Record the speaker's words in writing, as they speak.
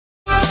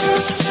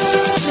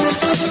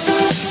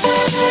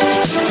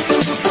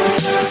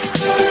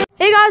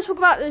guys,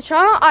 welcome back to the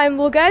channel. I'm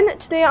Logan.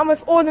 Today I'm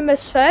with Owen and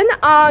Miss Finn,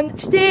 and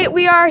today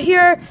we are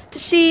here to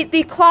see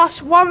the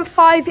Class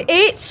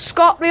 158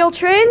 ScotRail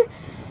train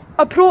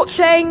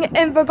approaching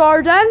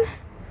Invergordon.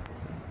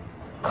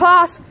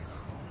 Class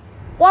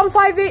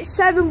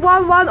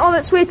 158711 on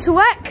its way to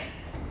Wick.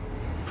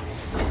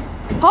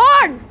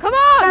 Horn! Come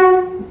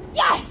on!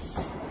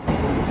 Yes!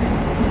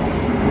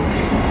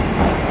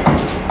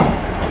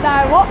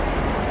 Now what?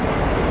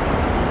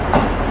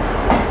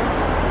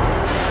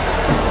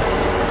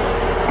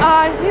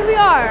 And here we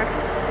are,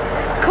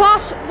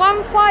 Class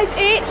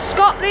 158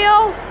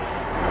 ScotRail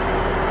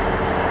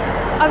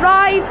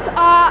arrived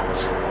at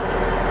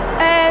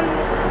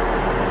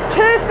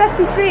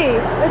 2:53.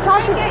 It's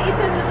actually get you to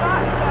the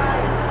back,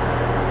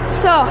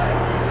 guys. So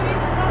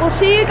we'll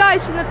see you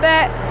guys in a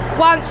bit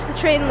once the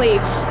train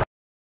leaves.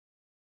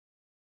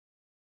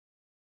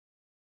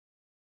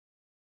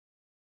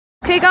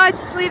 Okay guys,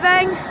 it's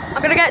leaving.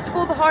 I'm gonna get to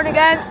blow the horn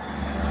again.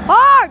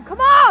 Horn,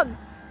 come on!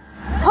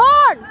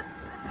 Horn!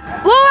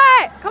 Blow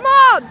it! Come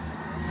on!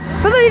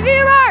 For the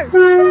viewers!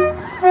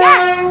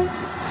 Yes!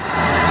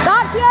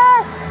 That's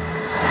you!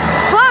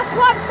 Class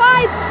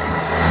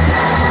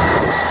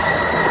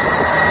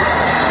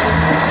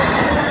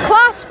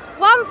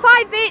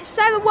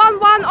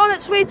 158711 on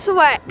its way to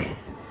Wick.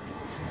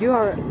 You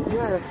are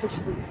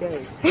officially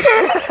gay.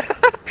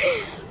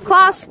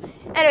 Class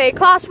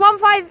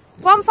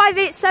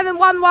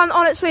 158711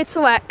 on its way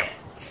to Wick.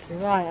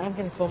 Right, I'm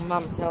going to phone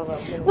Mum and tell her.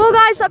 Well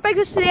guys, that brings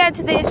us to the end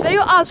of today's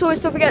video. As always,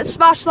 don't forget to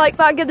smash the like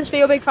button, give this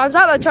video a big thumbs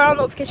up, and turn on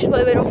notifications for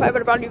the video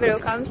whenever a brand new video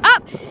comes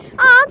up.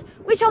 And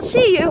we shall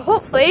see you,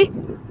 hopefully,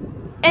 in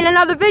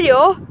another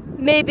video.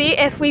 Maybe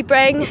if we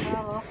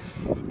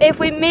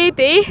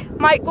maybe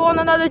might go on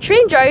another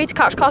train journey to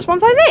catch Class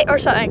 158 or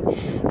something.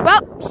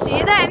 Well, see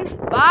you then.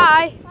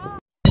 Bye.